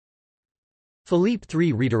Philippe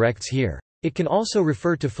III redirects here. It can also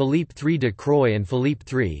refer to Philippe III de Croix and Philippe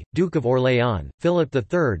III, Duke of Orléans. Philip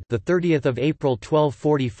III, the 30th of April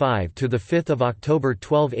 1245 to the 5th of October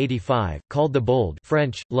 1285, called the Bold,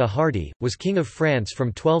 French, Le Hardy, was king of France from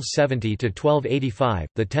 1270 to 1285,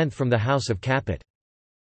 the 10th from the House of Capet.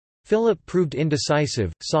 Philip proved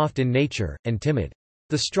indecisive, soft in nature, and timid.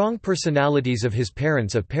 The strong personalities of his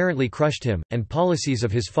parents apparently crushed him, and policies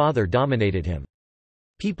of his father dominated him.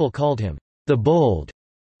 People called him the Bold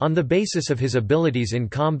on the basis of his abilities in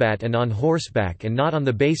combat and on horseback and not on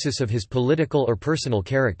the basis of his political or personal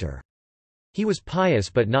character. He was pious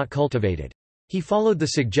but not cultivated. He followed the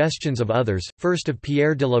suggestions of others, first of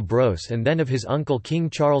Pierre de la Brosse and then of his uncle King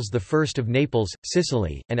Charles I of Naples,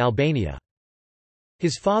 Sicily, and Albania.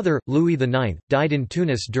 His father, Louis IX, died in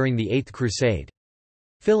Tunis during the Eighth Crusade.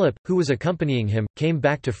 Philip, who was accompanying him, came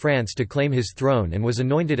back to France to claim his throne and was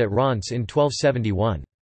anointed at Reims in 1271.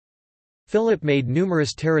 Philip made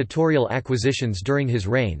numerous territorial acquisitions during his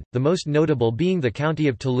reign, the most notable being the county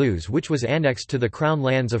of Toulouse, which was annexed to the Crown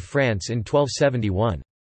lands of France in 1271.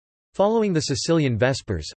 Following the Sicilian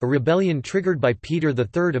Vespers, a rebellion triggered by Peter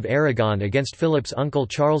III of Aragon against Philip's uncle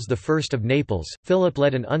Charles I of Naples, Philip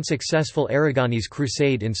led an unsuccessful Aragonese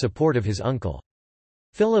Crusade in support of his uncle.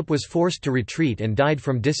 Philip was forced to retreat and died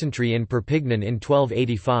from dysentery in Perpignan in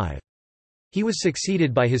 1285. He was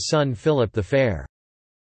succeeded by his son Philip the Fair.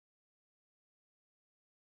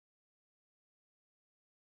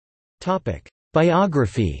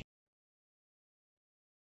 Biography.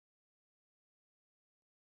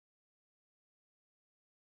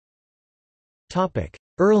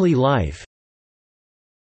 Early life.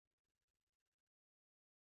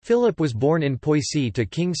 Philip was born in Poissy to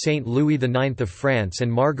King Saint Louis IX of France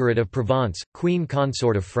and Margaret of Provence, Queen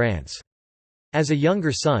Consort of France. As a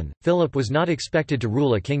younger son, Philip was not expected to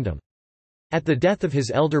rule a kingdom. At the death of his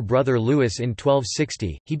elder brother Louis in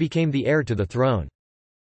 1260, he became the heir to the throne.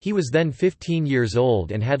 He was then 15 years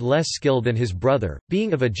old and had less skill than his brother,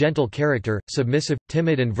 being of a gentle character, submissive,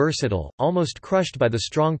 timid and versatile, almost crushed by the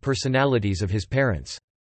strong personalities of his parents.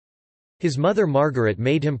 His mother Margaret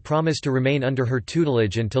made him promise to remain under her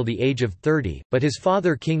tutelage until the age of 30, but his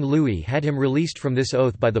father King Louis had him released from this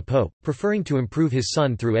oath by the Pope, preferring to improve his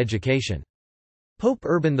son through education. Pope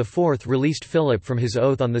Urban IV released Philip from his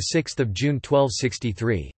oath on 6 June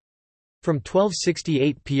 1263. From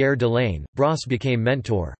 1268 Pierre de Lane, Brosse became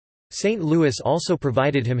mentor. St. Louis also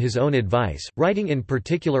provided him his own advice, writing in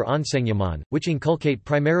particular Enseignements, which inculcate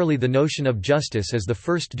primarily the notion of justice as the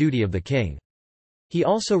first duty of the king. He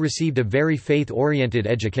also received a very faith-oriented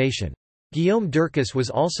education. Guillaume d'Urquis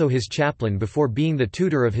was also his chaplain before being the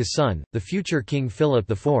tutor of his son, the future King Philip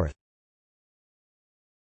IV.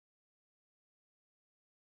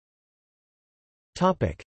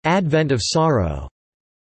 Advent of sorrow.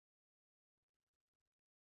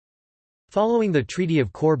 Following the Treaty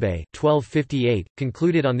of Corbeil 1258,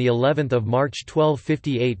 concluded on the 11th of March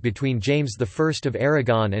 1258 between James I of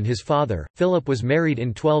Aragon and his father, Philip was married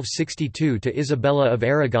in 1262 to Isabella of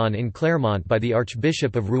Aragon in Clermont by the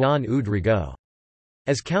Archbishop of Rouen-Oude-Rigaud.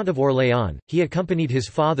 As Count of Orléans, he accompanied his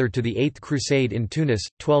father to the Eighth Crusade in Tunis,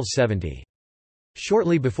 1270.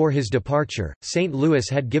 Shortly before his departure, St. Louis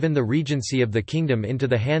had given the regency of the kingdom into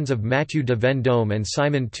the hands of Mathieu de Vendôme and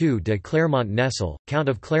Simon II de Clermont-Nessel, Count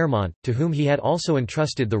of Clermont, to whom he had also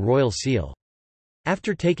entrusted the royal seal.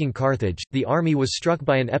 After taking Carthage, the army was struck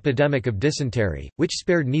by an epidemic of dysentery, which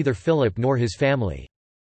spared neither Philip nor his family.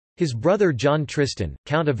 His brother John Tristan,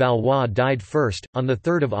 Count of Valois, died first, on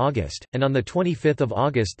 3 August, and on 25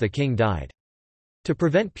 August the king died. To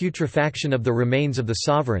prevent putrefaction of the remains of the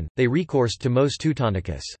sovereign, they recoursed to Mos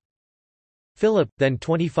Teutonicus. Philip, then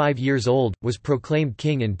 25 years old, was proclaimed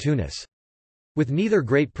king in Tunis. With neither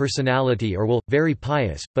great personality or will, very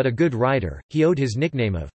pious, but a good rider, he owed his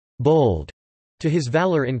nickname of «bold» to his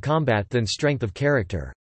valor in combat than strength of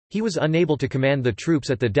character. He was unable to command the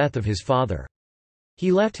troops at the death of his father.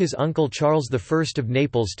 He left his uncle Charles I of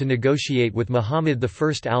Naples to negotiate with Muhammad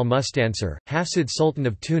I al-Mustansir, Hafsid Sultan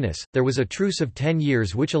of Tunis. There was a truce of 10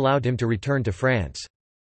 years which allowed him to return to France.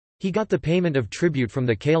 He got the payment of tribute from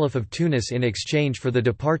the Caliph of Tunis in exchange for the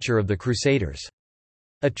departure of the Crusaders.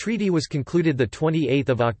 A treaty was concluded 28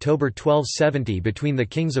 October 1270 between the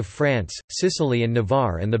kings of France, Sicily and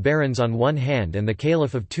Navarre and the barons on one hand and the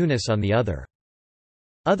Caliph of Tunis on the other.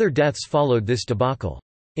 Other deaths followed this debacle.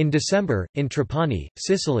 In December, in Trapani,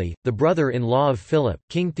 Sicily, the brother-in-law of Philip,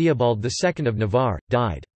 King Theobald II of Navarre,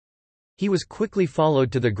 died. He was quickly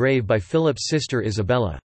followed to the grave by Philip's sister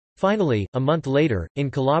Isabella. Finally, a month later, in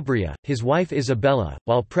Calabria, his wife Isabella,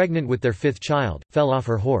 while pregnant with their fifth child, fell off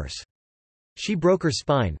her horse. She broke her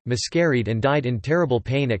spine, miscarried and died in terrible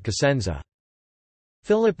pain at Cosenza.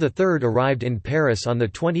 Philip III arrived in Paris on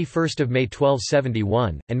 21 May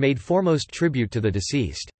 1271, and made foremost tribute to the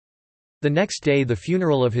deceased. The next day the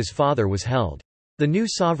funeral of his father was held. The new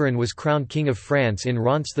sovereign was crowned King of France in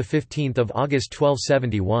Reims 15 August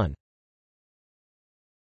 1271.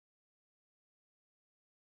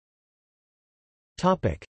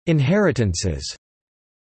 Inheritances.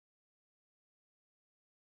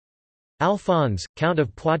 Alphonse, Count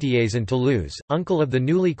of Poitiers and Toulouse, uncle of the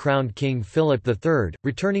newly crowned King Philip III,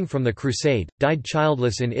 returning from the Crusade, died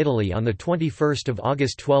childless in Italy on 21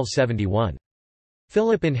 August 1271.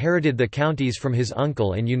 Philip inherited the counties from his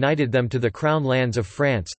uncle and united them to the crown lands of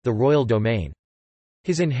France, the royal domain.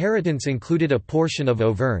 His inheritance included a portion of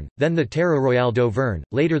Auvergne, then the Terre Royale d'Auvergne,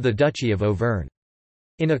 later the Duchy of Auvergne.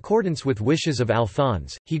 In accordance with wishes of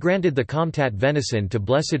Alphonse, he granted the Comtat Venaissin to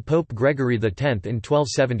Blessed Pope Gregory X in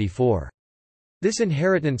 1274. This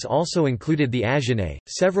inheritance also included the Agenais.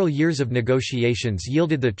 Several years of negotiations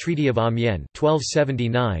yielded the Treaty of Amiens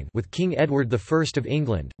 1279 with King Edward I of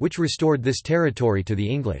England, which restored this territory to the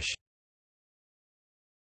English.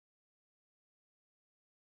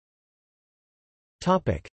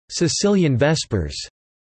 Sicilian Vespers.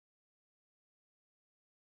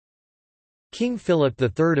 King Philip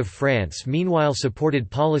III of France meanwhile supported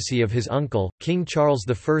policy of his uncle, King Charles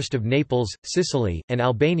I of Naples, Sicily, and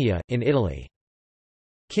Albania, in Italy.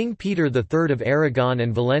 King Peter III of Aragon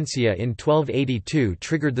and Valencia in 1282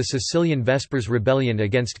 triggered the Sicilian Vespers rebellion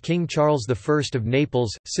against King Charles I of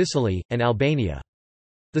Naples, Sicily, and Albania.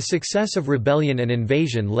 The success of rebellion and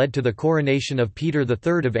invasion led to the coronation of Peter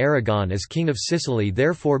III of Aragon as King of Sicily,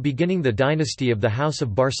 therefore beginning the dynasty of the House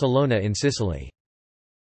of Barcelona in Sicily.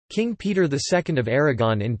 King Peter II of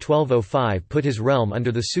Aragon in 1205 put his realm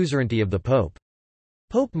under the suzerainty of the Pope.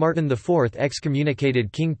 Pope Martin IV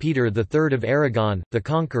excommunicated King Peter III of Aragon, the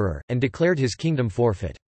Conqueror, and declared his kingdom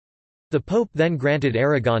forfeit. The Pope then granted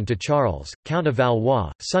Aragon to Charles, Count of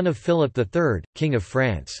Valois, son of Philip III, King of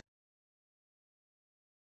France.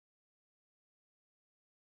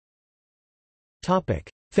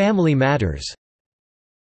 Family matters.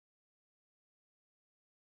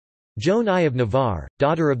 Joan I of Navarre,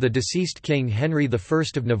 daughter of the deceased King Henry I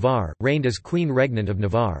of Navarre, reigned as Queen Regnant of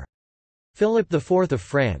Navarre. Philip IV of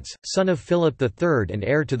France, son of Philip III and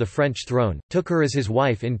heir to the French throne, took her as his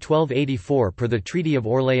wife in 1284 per the Treaty of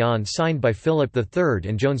Orléans signed by Philip III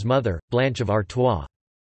and Joan's mother, Blanche of Artois.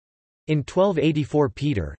 In 1284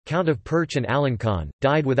 Peter, Count of Perche and Alencon,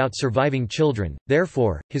 died without surviving children,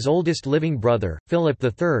 therefore, his oldest living brother, Philip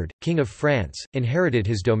III, King of France, inherited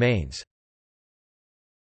his domains.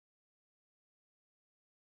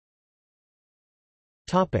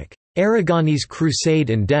 Aragonese Crusade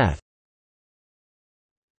and death.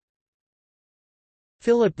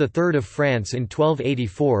 Philip III of France in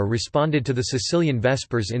 1284 responded to the Sicilian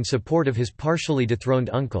Vespers in support of his partially dethroned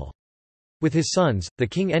uncle. With his sons, the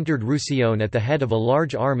king entered Roussillon at the head of a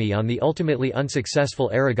large army on the ultimately unsuccessful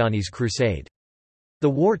Aragonese Crusade. The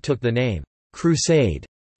war took the name, Crusade,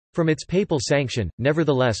 from its papal sanction.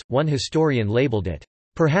 Nevertheless, one historian labeled it,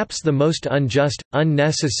 "perhaps the most unjust,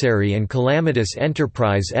 unnecessary and calamitous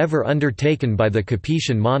enterprise ever undertaken by the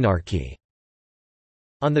Capetian monarchy."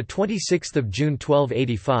 On 26 June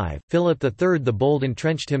 1285, Philip III the Bold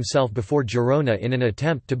entrenched himself before Girona in an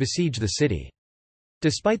attempt to besiege the city.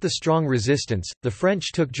 Despite the strong resistance, the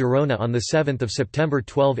French took Girona on 7 September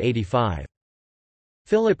 1285.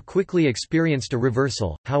 Philip quickly experienced a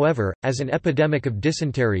reversal, however, as an epidemic of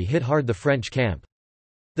dysentery hit hard the French camp.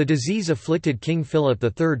 The disease afflicted King Philip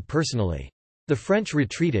III personally. The French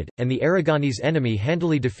retreated, and the Aragonese enemy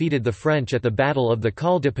handily defeated the French at the Battle of the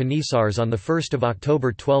Col de Panissars on 1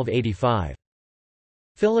 October 1285.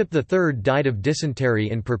 Philip III died of dysentery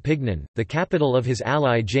in Perpignan, the capital of his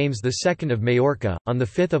ally James II of Majorca, on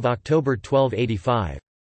 5 October 1285.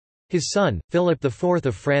 His son, Philip IV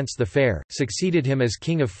of France the Fair, succeeded him as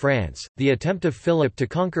King of France. The attempt of Philip to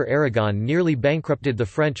conquer Aragon nearly bankrupted the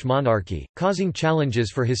French monarchy, causing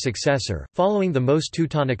challenges for his successor. Following the most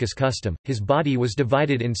Teutonicus custom, his body was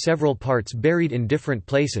divided in several parts buried in different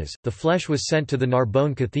places. The flesh was sent to the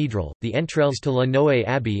Narbonne Cathedral, the entrails to La Noë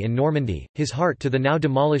Abbey in Normandy, his heart to the now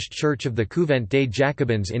demolished Church of the Couvent des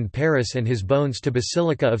Jacobins in Paris, and his bones to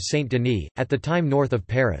Basilica of Saint-Denis, at the time north of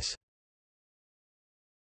Paris.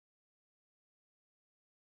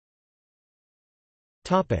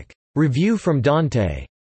 Review from Dante.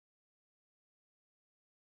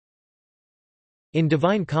 In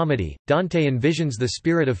Divine Comedy, Dante envisions the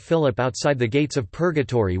spirit of Philip outside the gates of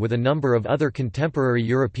purgatory with a number of other contemporary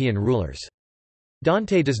European rulers.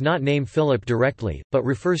 Dante does not name Philip directly, but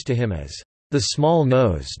refers to him as the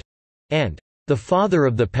small-nosed and the father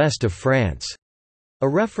of the pest of France. A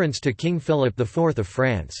reference to King Philip IV of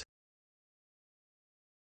France.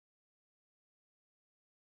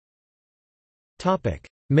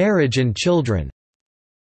 Marriage and children.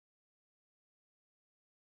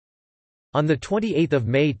 On 28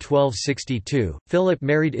 May 1262, Philip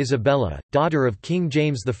married Isabella, daughter of King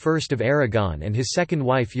James I of Aragon and his second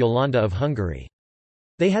wife Yolande of Hungary.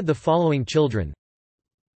 They had the following children.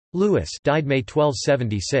 Louis died May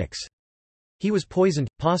 1276. He was poisoned,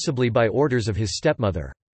 possibly by orders of his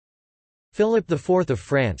stepmother. Philip IV of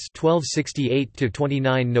France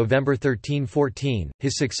 (1268–29 November 1314),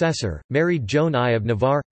 his successor, married Joan I of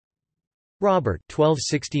Navarre. Robert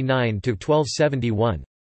 (1269–1271).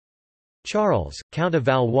 Charles, Count of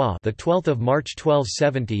Valois, the 12th of March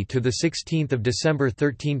 1270 to the 16th of December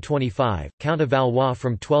 1325, Count of Valois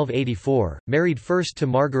from 1284, married first to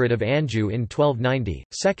Margaret of Anjou in 1290,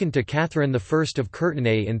 second to Catherine I of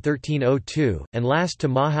Courtenay in 1302, and last to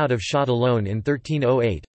Mahaut of Châtillon in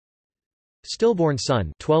 1308. Stillborn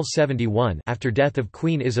son 1271 after death of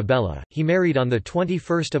Queen Isabella, he married on 21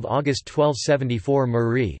 August 1274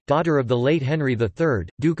 Marie, daughter of the late Henry III,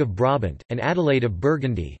 Duke of Brabant, and Adelaide of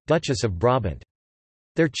Burgundy, Duchess of Brabant.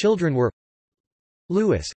 Their children were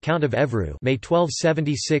Louis, Count of Évreux, May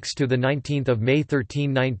 1276 to the 19th of May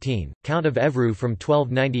 1319, Count of Évreux from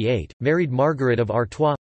 1298, married Margaret of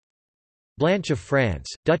Artois. Blanche of France,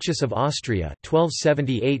 Duchess of Austria,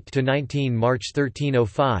 1278 to 19 March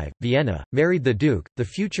 1305, Vienna, married the Duke, the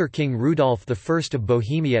future King Rudolph I of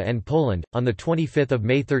Bohemia and Poland, on the 25th of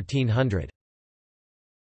May 1300.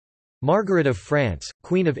 Margaret of France,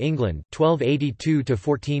 Queen of England, 1282 to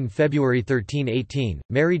 14 February 1318,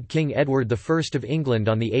 married King Edward I of England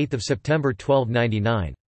on the 8th of September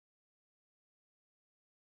 1299.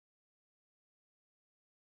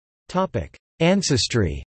 Topic: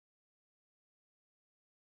 Ancestry.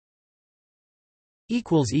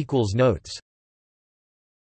 Notes